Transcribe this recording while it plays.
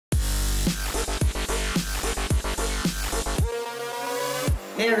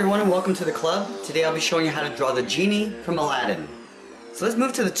Hey everyone and welcome to the club. Today I'll be showing you how to draw the genie from Aladdin. So let's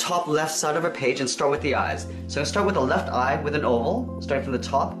move to the top left side of our page and start with the eyes. So I'm going to start with the left eye with an oval, starting from the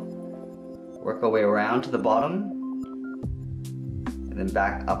top. Work our way around to the bottom. And then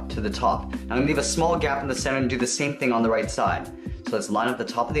back up to the top. Now I'm going to leave a small gap in the center and do the same thing on the right side. So let's line up the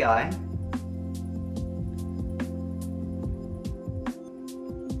top of the eye.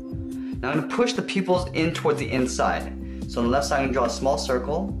 Now I'm going to push the pupils in towards the inside. So on the left side, I'm going to draw a small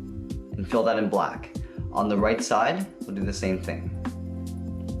circle and fill that in black. On the right side, we'll do the same thing.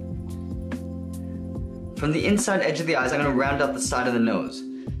 From the inside edge of the eyes, I'm going to round out the side of the nose.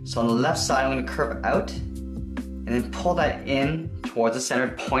 So on the left side, I'm going to curve out and then pull that in towards the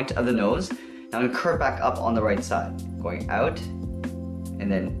centered point of the nose. Now I'm going to curve back up on the right side, going out and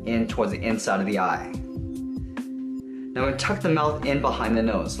then in towards the inside of the eye. Now I'm going to tuck the mouth in behind the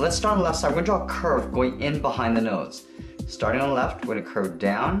nose. So let's start on the left side. We're going to draw a curve going in behind the nose. Starting on the left, we're going to curve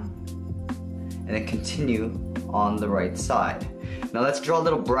down and then continue on the right side. Now let's draw a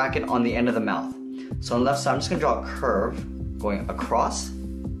little bracket on the end of the mouth. So on the left side, I'm just going to draw a curve going across.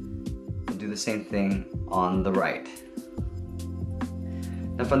 We'll do the same thing on the right.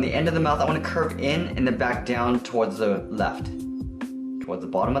 Now from the end of the mouth, I want to curve in and then back down towards the left, towards the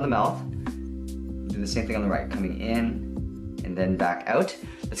bottom of the mouth. Do the same thing on the right, coming in and then back out.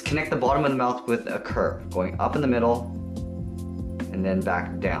 Let's connect the bottom of the mouth with a curve, going up in the middle and then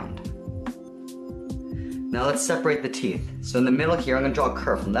back down. Now let's separate the teeth. So in the middle here, I'm going to draw a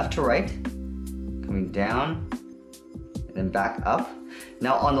curve from left to right, coming down and then back up.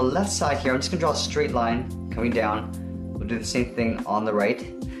 Now on the left side here, I'm just going to draw a straight line coming down. We'll do the same thing on the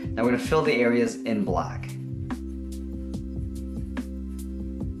right. Now we're going to fill the areas in black.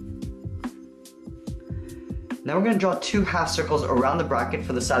 Now we're going to draw two half circles around the bracket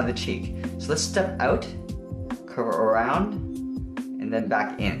for the side of the cheek. So let's step out, curve around, and then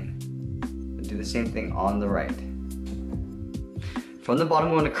back in. We'll do the same thing on the right. From the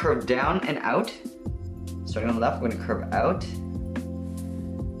bottom, we're going to curve down and out. Starting on the left, we're going to curve out.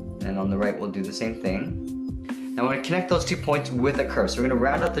 And on the right, we'll do the same thing. Now we're going to connect those 2 points with a curve. So we're going to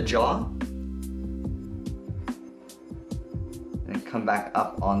round out the jaw. And come back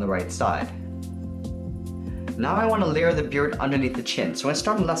up on the right side. Now I want to layer the beard underneath the chin. So when I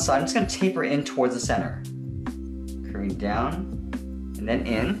start on the left side, I'm just going to taper in towards the center. Curving down and then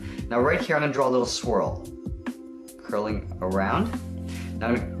in. Now right here I'm going to draw a little swirl. Curling around. Now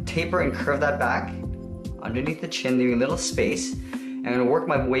I'm going to taper and curve that back underneath the chin, leaving a little space. And I'm going to work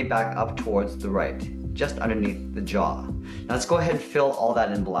my way back up towards the right, just underneath the jaw. Now let's go ahead and fill all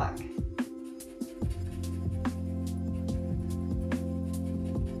that in black.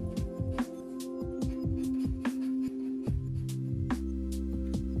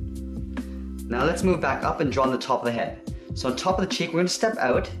 Now let's move back up and draw on the top of the head. So on top of the cheek, we're going to step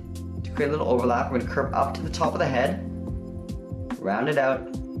out to create a little overlap. We're going to curve up to the top of the head, round it out,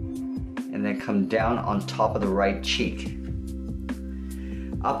 and then come down on top of the right cheek.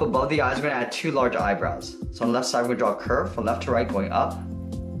 Up above the eyes, we're going to add two large eyebrows. So on the left side, we're going to draw a curve from left to right, going up,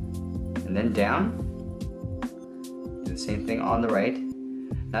 and then down. Do the same thing on the right.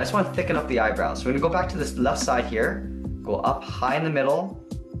 Now I just want to thicken up the eyebrows. So we're going to go back to this left side here, go up high in the middle,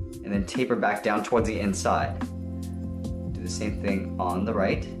 and then taper back down towards the inside. Do the same thing on the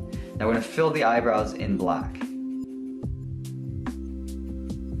right. Now we're going to fill the eyebrows in black.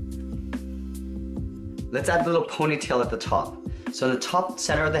 Let's add a little ponytail at the top. So in the top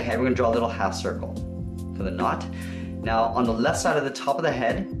center of the head, we're going to draw a little half circle for the knot. Now on the left side of the top of the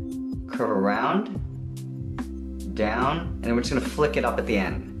head, curve around, down, and then we're just going to flick it up at the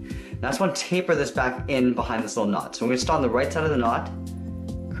end. Now I just want to taper this back in behind this little knot. So we're going to start on the right side of the knot,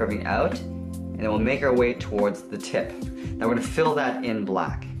 curving out, and then we'll make our way towards the tip. Now we're going to fill that in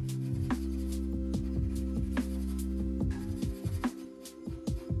black.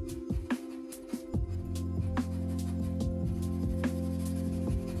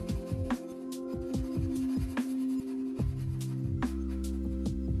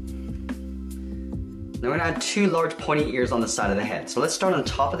 Now we're going to add two large pointy ears on the side of the head. So let's start on the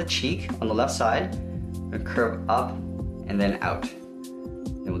top of the cheek on the left side, and curve up and then out.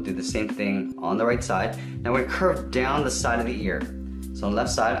 Then we'll do the same thing on the right side. Now we're going to curve down the side of the ear. So on the left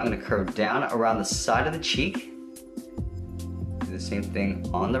side, I'm going to curve down around the side of the cheek. Do the same thing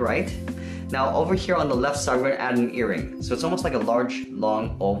on the right. Now over here on the left side, we're going to add an earring. So it's almost like a large,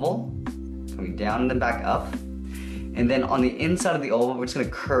 long oval, coming down and then back up. And then on the inside of the oval, we're just going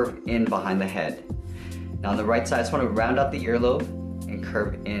to curve in behind the head. Now on the right side, I just want to round out the earlobe and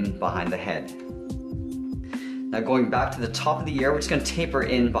curve in behind the head. Now going back to the top of the ear, we're just going to taper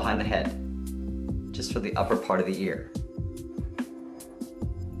in behind the head, just for the upper part of the ear.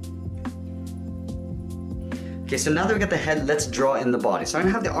 Okay, so now that we got the head, let's draw in the body. So I'm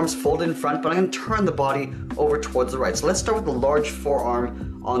gonna have the arms folded in front, but I'm gonna turn the body over towards the right. So let's start with the large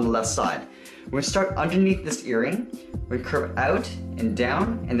forearm on the left side. We're gonna start underneath this earring. We're gonna curve out and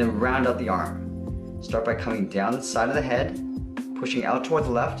down, and then round out the arm. Start by coming down the side of the head, pushing out towards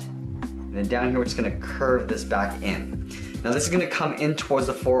the left, and then down here we're just gonna curve this back in. Now this is gonna come in towards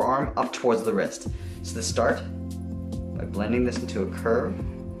the forearm, up towards the wrist. So let's start by blending this into a curve,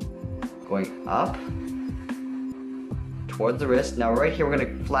 going up towards the wrist. Now right here we're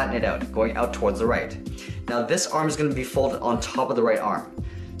going to flatten it out, going out towards the right. Now this arm is going to be folded on top of the right arm.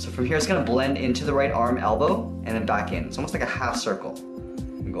 So from here it's going to blend into the right arm elbow and then back in. It's almost like a half circle.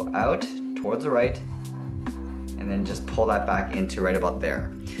 We go out towards the right and then just pull that back into right about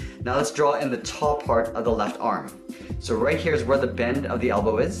there. Now let's draw in the top part of the left arm. So right here is where the bend of the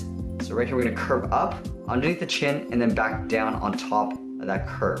elbow is. So right here we're going to curve up underneath the chin and then back down on top of that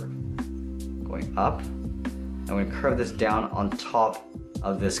curve. Going up. I'm going to curve this down on top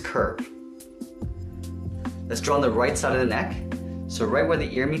of this curve. Let's draw on the right side of the neck. So right where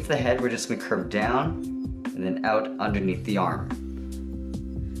the ear meets the head, we're just going to curve down and then out underneath the arm.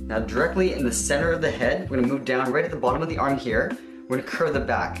 Now directly in the center of the head, we're going to move down right at the bottom of the arm here. We're going to curve the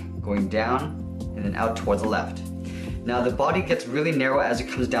back, going down and then out towards the left. Now the body gets really narrow as it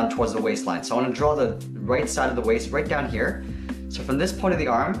comes down towards the waistline. So I want to draw the right side of the waist right down here. So from this point of the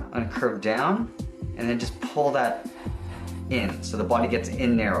arm, I'm going to curve down and then just pull that in so the body gets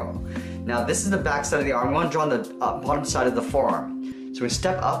in narrow. Now this is the back side of the arm. We want to draw on the bottom side of the forearm. So we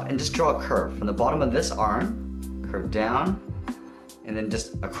step up and just draw a curve from the bottom of this arm, curve down, and then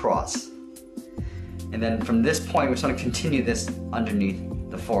just across. And then from this point, we just want to continue this underneath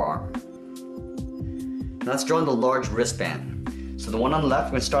the forearm. Now let's draw on the large wristband. So the one on the left,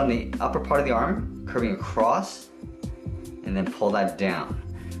 we're going to start on the upper part of the arm, curving across, and then pull that down.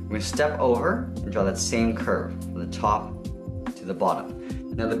 We're going to step over and draw that same curve from the top to the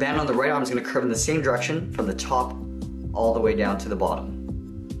bottom. Now the band on the right arm is going to curve in the same direction from the top all the way down to the bottom.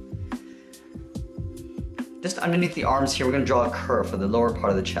 Just underneath the arms here, we're going to draw a curve for the lower part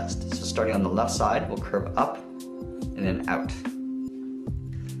of the chest. So starting on the left side, we'll curve up and then out.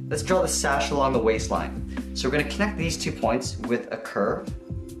 Let's draw the sash along the waistline. So we're going to connect these 2 points with a curve.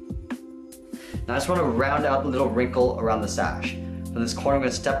 Now I just want to round out the little wrinkle around the sash. From this corner, we're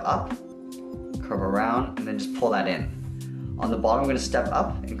going to step up, curve around, and then just pull that in. On the bottom, we're going to step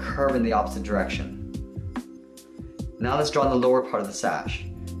up and curve in the opposite direction. Now let's draw on the lower part of the sash.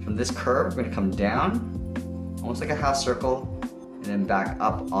 From this curve, we're going to come down, almost like a half circle, and then back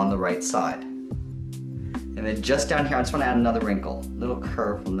up on the right side. And then just down here, I just want to add another wrinkle, little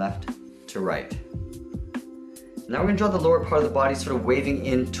curve from left to right. Now we're going to draw the lower part of the body sort of waving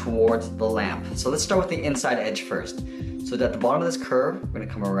in towards the lamp. So let's start with the inside edge first. So at the bottom of this curve, we're going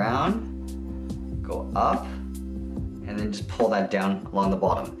to come around, go up, and then just pull that down along the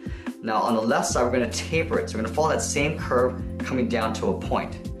bottom. Now on the left side, we're going to taper it. So we're going to follow that same curve coming down to a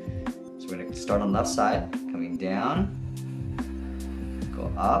point. So we're going to start on the left side, coming down,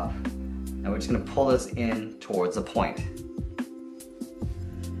 go up, and we're just going to pull this in towards a point.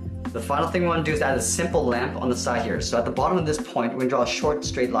 The final thing we want to do is add a simple lamp on the side here. So at the bottom of this point, we're going to draw a short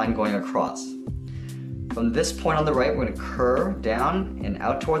straight line going across. From this point on the right, we're going to curve down and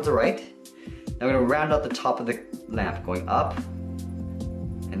out towards the right. Now we're going to round out the top of the lamp, going up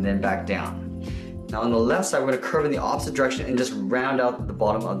and then back down. Now on the left side, we're going to curve in the opposite direction and just round out the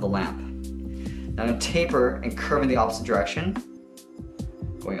bottom of the lamp. Now I'm going to taper and curve in the opposite direction,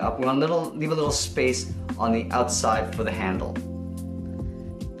 going up. We want to leave a little space on the outside for the handle.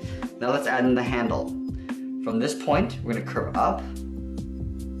 Now let's add in the handle. From this point, we're going to curve up,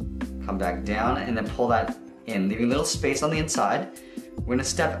 come back down, and then pull that in, leaving a little space on the inside. We're going to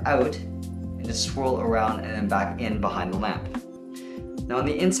step out and just swirl around and then back in behind the lamp. Now on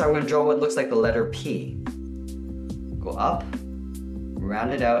the inside, we're going to draw what looks like the letter P. Go up,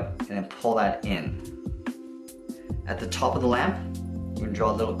 round it out, and then pull that in. At the top of the lamp, we're going to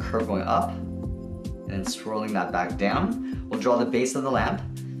draw a little curve going up, and then swirling that back down. We'll draw the base of the lamp.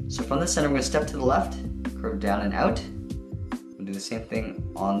 So from the center, we're going to step to the left, curve down and out. We'll do the same thing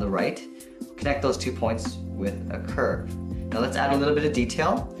on the right. We'll connect those 2 points with a curve. Now let's add a little bit of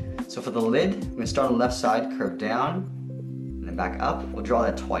detail. So for the lid, we're going to start on the left side, curve down, and then back up. We'll draw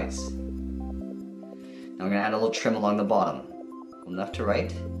that twice. Now we're going to add a little trim along the bottom. From left to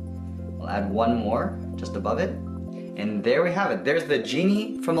right. We'll add one more just above it. And there we have it. There's the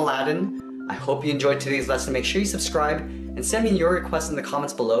genie from Aladdin. I hope you enjoyed today's lesson. Make sure you subscribe and send me your requests in the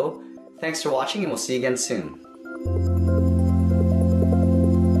comments below. Thanks for watching, and we'll see you again soon.